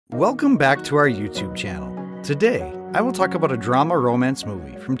Welcome back to our YouTube channel. Today, I will talk about a drama romance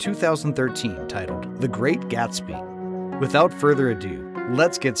movie from 2013 titled The Great Gatsby. Without further ado,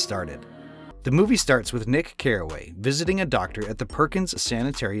 let's get started. The movie starts with Nick Carraway visiting a doctor at the Perkins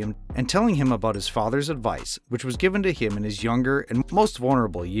Sanitarian and telling him about his father's advice, which was given to him in his younger and most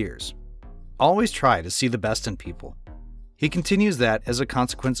vulnerable years. Always try to see the best in people. He continues that, as a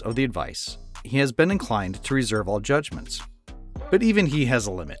consequence of the advice, he has been inclined to reserve all judgments. But even he has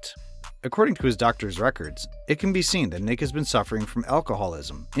a limit. According to his doctor's records, it can be seen that Nick has been suffering from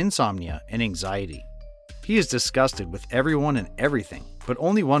alcoholism, insomnia, and anxiety. He is disgusted with everyone and everything, but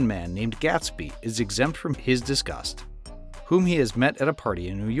only one man named Gatsby is exempt from his disgust, whom he has met at a party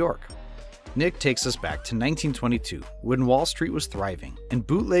in New York. Nick takes us back to 1922, when Wall Street was thriving and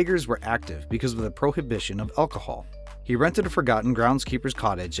bootleggers were active because of the prohibition of alcohol. He rented a forgotten groundskeeper's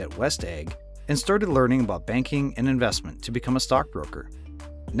cottage at West Egg and started learning about banking and investment to become a stockbroker.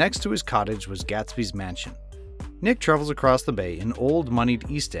 Next to his cottage was Gatsby's mansion. Nick travels across the bay in old moneyed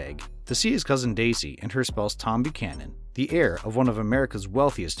East Egg to see his cousin Daisy and her spouse Tom Buchanan, the heir of one of America's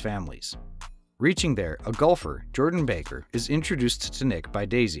wealthiest families. Reaching there, a golfer, Jordan Baker, is introduced to Nick by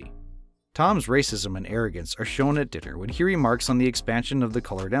Daisy. Tom's racism and arrogance are shown at dinner when he remarks on the expansion of the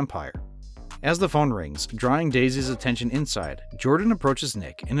colored empire. As the phone rings, drawing Daisy's attention inside, Jordan approaches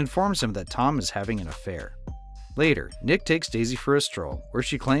Nick and informs him that Tom is having an affair. Later, Nick takes Daisy for a stroll, where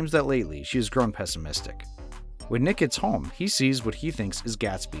she claims that lately she has grown pessimistic. When Nick gets home, he sees what he thinks is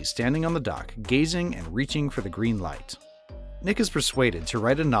Gatsby standing on the dock, gazing and reaching for the green light. Nick is persuaded to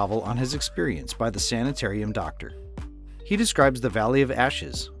write a novel on his experience by the sanitarium doctor. He describes the Valley of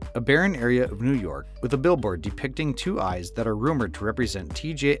Ashes, a barren area of New York with a billboard depicting two eyes that are rumored to represent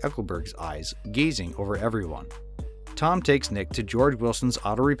T.J. Eckleberg's eyes gazing over everyone. Tom takes Nick to George Wilson's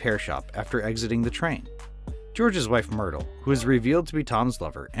auto repair shop after exiting the train. George's wife Myrtle, who is revealed to be Tom's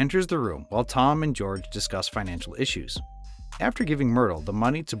lover, enters the room while Tom and George discuss financial issues. After giving Myrtle the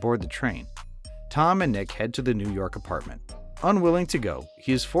money to board the train, Tom and Nick head to the New York apartment. Unwilling to go,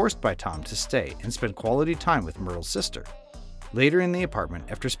 he is forced by Tom to stay and spend quality time with Myrtle's sister. Later in the apartment,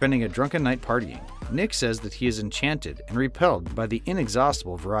 after spending a drunken night partying, Nick says that he is enchanted and repelled by the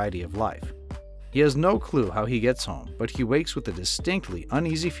inexhaustible variety of life. He has no clue how he gets home, but he wakes with a distinctly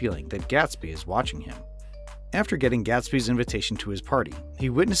uneasy feeling that Gatsby is watching him. After getting Gatsby's invitation to his party, he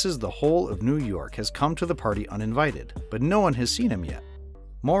witnesses the whole of New York has come to the party uninvited, but no one has seen him yet.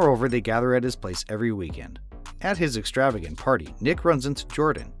 Moreover, they gather at his place every weekend. At his extravagant party, Nick runs into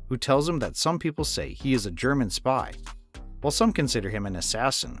Jordan, who tells him that some people say he is a German spy, while some consider him an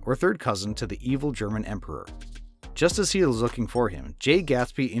assassin or third cousin to the evil German emperor. Just as he is looking for him, Jay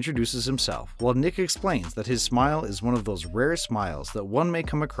Gatsby introduces himself, while Nick explains that his smile is one of those rare smiles that one may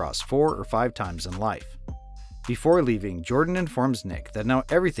come across 4 or 5 times in life. Before leaving, Jordan informs Nick that now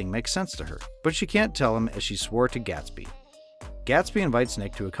everything makes sense to her, but she can't tell him as she swore to Gatsby. Gatsby invites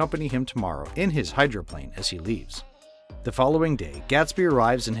Nick to accompany him tomorrow in his hydroplane as he leaves. The following day, Gatsby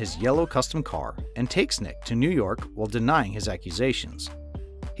arrives in his yellow custom car and takes Nick to New York while denying his accusations.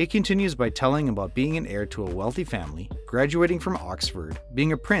 He continues by telling about being an heir to a wealthy family, graduating from Oxford,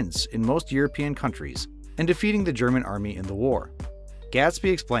 being a prince in most European countries, and defeating the German army in the war.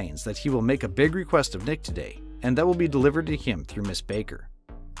 Gatsby explains that he will make a big request of Nick today, and that will be delivered to him through Miss Baker.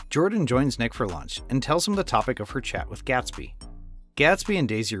 Jordan joins Nick for lunch and tells him the topic of her chat with Gatsby. Gatsby and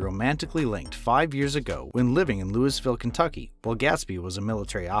Daisy romantically linked 5 years ago when living in Louisville, Kentucky, while Gatsby was a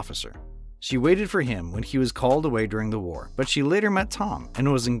military officer. She waited for him when he was called away during the war, but she later met Tom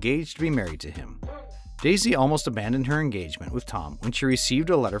and was engaged to be married to him. Daisy almost abandoned her engagement with Tom when she received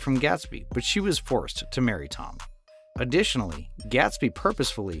a letter from Gatsby, but she was forced to marry Tom. Additionally, Gatsby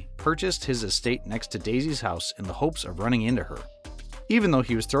purposefully purchased his estate next to Daisy's house in the hopes of running into her. Even though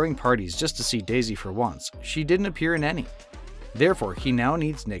he was throwing parties just to see Daisy for once, she didn't appear in any. Therefore, he now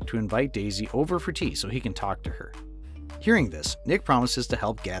needs Nick to invite Daisy over for tea so he can talk to her. Hearing this, Nick promises to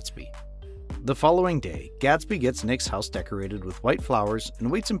help Gatsby. The following day, Gatsby gets Nick's house decorated with white flowers and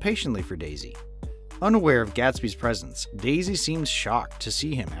waits impatiently for Daisy. Unaware of Gatsby's presence, Daisy seems shocked to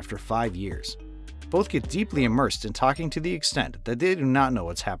see him after 5 years. Both get deeply immersed in talking to the extent that they do not know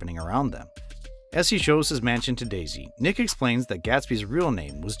what's happening around them. As he shows his mansion to Daisy, Nick explains that Gatsby's real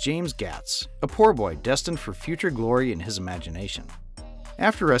name was James Gatz, a poor boy destined for future glory in his imagination.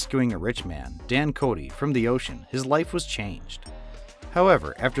 After rescuing a rich man, Dan Cody, from the ocean, his life was changed.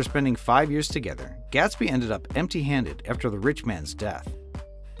 However, after spending 5 years together, Gatsby ended up empty-handed after the rich man's death.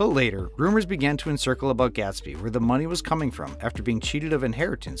 But later, rumors began to encircle about Gatsby where the money was coming from after being cheated of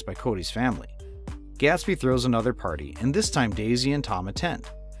inheritance by Cody's family. Gatsby throws another party, and this time Daisy and Tom attend.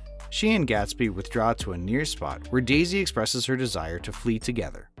 She and Gatsby withdraw to a near spot where Daisy expresses her desire to flee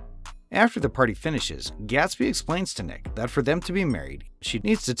together. After the party finishes, Gatsby explains to Nick that for them to be married, she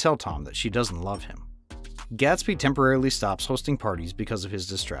needs to tell Tom that she doesn't love him. Gatsby temporarily stops hosting parties because of his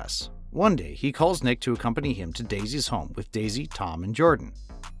distress. One day, he calls Nick to accompany him to Daisy's home with Daisy, Tom, and Jordan.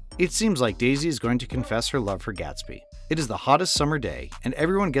 It seems like Daisy is going to confess her love for Gatsby. It is the hottest summer day, and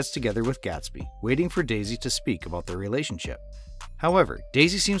everyone gets together with Gatsby, waiting for Daisy to speak about their relationship. However,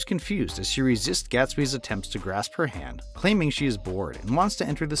 Daisy seems confused as she resists Gatsby's attempts to grasp her hand, claiming she is bored and wants to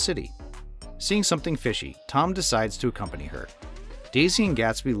enter the city. Seeing something fishy, Tom decides to accompany her. Daisy and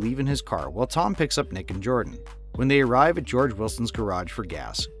Gatsby leave in his car while Tom picks up Nick and Jordan. When they arrive at George Wilson's garage for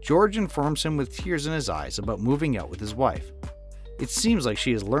gas, George informs him with tears in his eyes about moving out with his wife. It seems like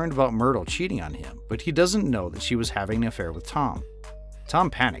she has learned about Myrtle cheating on him, but he doesn't know that she was having an affair with Tom. Tom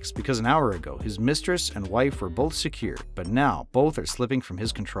panics because an hour ago his mistress and wife were both secured, but now both are slipping from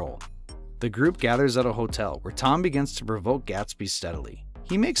his control. The group gathers at a hotel where Tom begins to provoke Gatsby steadily.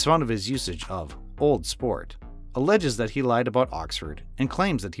 He makes fun of his usage of old sport, alleges that he lied about Oxford, and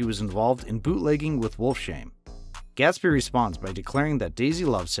claims that he was involved in bootlegging with Wolfshame. Gatsby responds by declaring that Daisy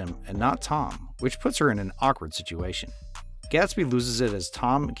loves him and not Tom, which puts her in an awkward situation. Gatsby loses it as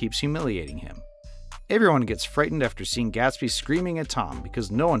Tom keeps humiliating him. Everyone gets frightened after seeing Gatsby screaming at Tom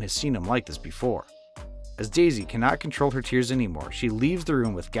because no one has seen him like this before. As Daisy cannot control her tears anymore, she leaves the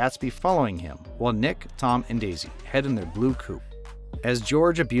room with Gatsby following him, while Nick, Tom, and Daisy head in their blue coupe. As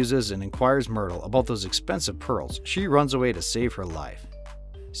George abuses and inquires Myrtle about those expensive pearls, she runs away to save her life.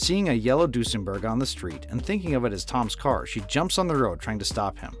 Seeing a yellow Duesenberg on the street and thinking of it as Tom's car, she jumps on the road trying to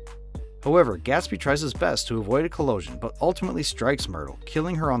stop him. However, Gatsby tries his best to avoid a collision but ultimately strikes Myrtle,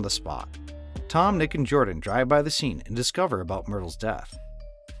 killing her on the spot. Tom, Nick, and Jordan drive by the scene and discover about Myrtle's death,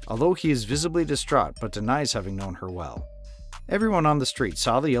 although he is visibly distraught but denies having known her well. Everyone on the street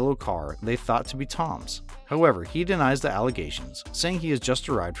saw the yellow car they thought to be Tom's. However, he denies the allegations, saying he has just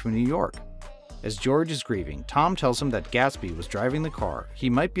arrived from New York. As George is grieving, Tom tells him that Gatsby was driving the car. He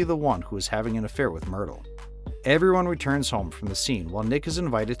might be the one who is having an affair with Myrtle. Everyone returns home from the scene while Nick is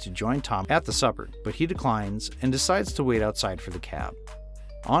invited to join Tom at the supper, but he declines and decides to wait outside for the cab.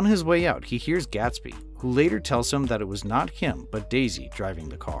 On his way out, he hears Gatsby, who later tells him that it was not him but Daisy driving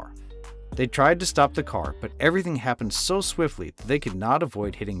the car. They tried to stop the car, but everything happened so swiftly that they could not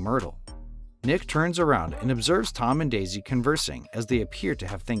avoid hitting Myrtle. Nick turns around and observes Tom and Daisy conversing as they appear to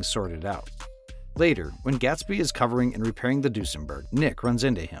have things sorted out. Later, when Gatsby is covering and repairing the Duesenberg, Nick runs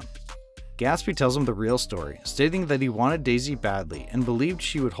into him. Gatsby tells him the real story, stating that he wanted Daisy badly and believed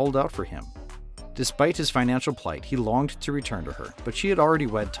she would hold out for him. Despite his financial plight, he longed to return to her, but she had already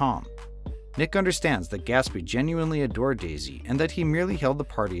wed Tom. Nick understands that Gatsby genuinely adored Daisy and that he merely held the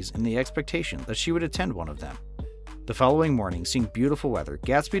parties in the expectation that she would attend one of them. The following morning, seeing beautiful weather,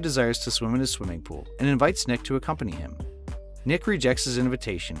 Gatsby desires to swim in his swimming pool and invites Nick to accompany him. Nick rejects his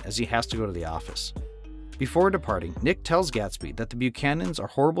invitation as he has to go to the office. Before departing, Nick tells Gatsby that the Buchanans are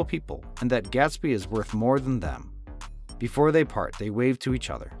horrible people and that Gatsby is worth more than them. Before they part, they wave to each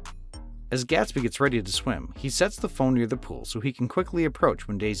other. As Gatsby gets ready to swim, he sets the phone near the pool so he can quickly approach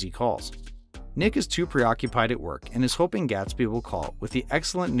when Daisy calls. Nick is too preoccupied at work and is hoping Gatsby will call with the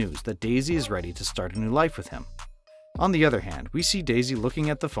excellent news that Daisy is ready to start a new life with him. On the other hand, we see Daisy looking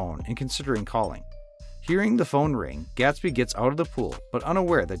at the phone and considering calling. Hearing the phone ring, Gatsby gets out of the pool, but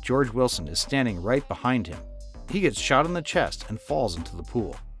unaware that George Wilson is standing right behind him. He gets shot in the chest and falls into the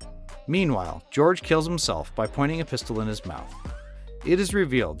pool. Meanwhile, George kills himself by pointing a pistol in his mouth. It is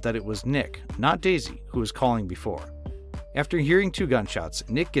revealed that it was Nick, not Daisy, who was calling before. After hearing 2 gunshots,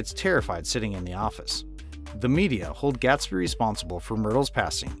 Nick gets terrified sitting in the office. The media hold Gatsby responsible for Myrtle's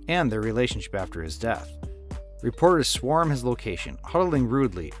passing and their relationship after his death. Reporters swarm his location, huddling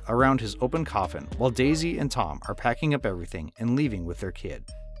rudely around his open coffin while Daisy and Tom are packing up everything and leaving with their kid.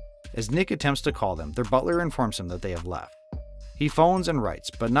 As Nick attempts to call them, their butler informs him that they have left. He phones and writes,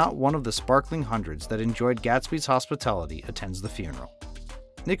 but not one of the sparkling hundreds that enjoyed Gatsby's hospitality attends the funeral.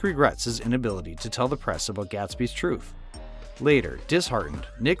 Nick regrets his inability to tell the press about Gatsby's truth. Later, disheartened,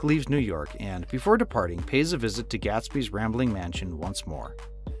 Nick leaves New York and, before departing, pays a visit to Gatsby's rambling mansion once more.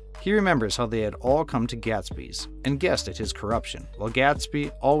 He remembers how they had all come to Gatsby's and guessed at his corruption, while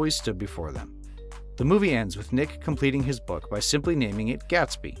Gatsby always stood before them. The movie ends with Nick completing his book by simply naming it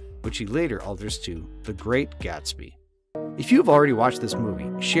Gatsby, which he later alters to The Great Gatsby. If you have already watched this movie,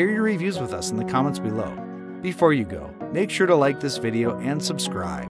 share your reviews with us in the comments below. Before you go, make sure to like this video and subscribe.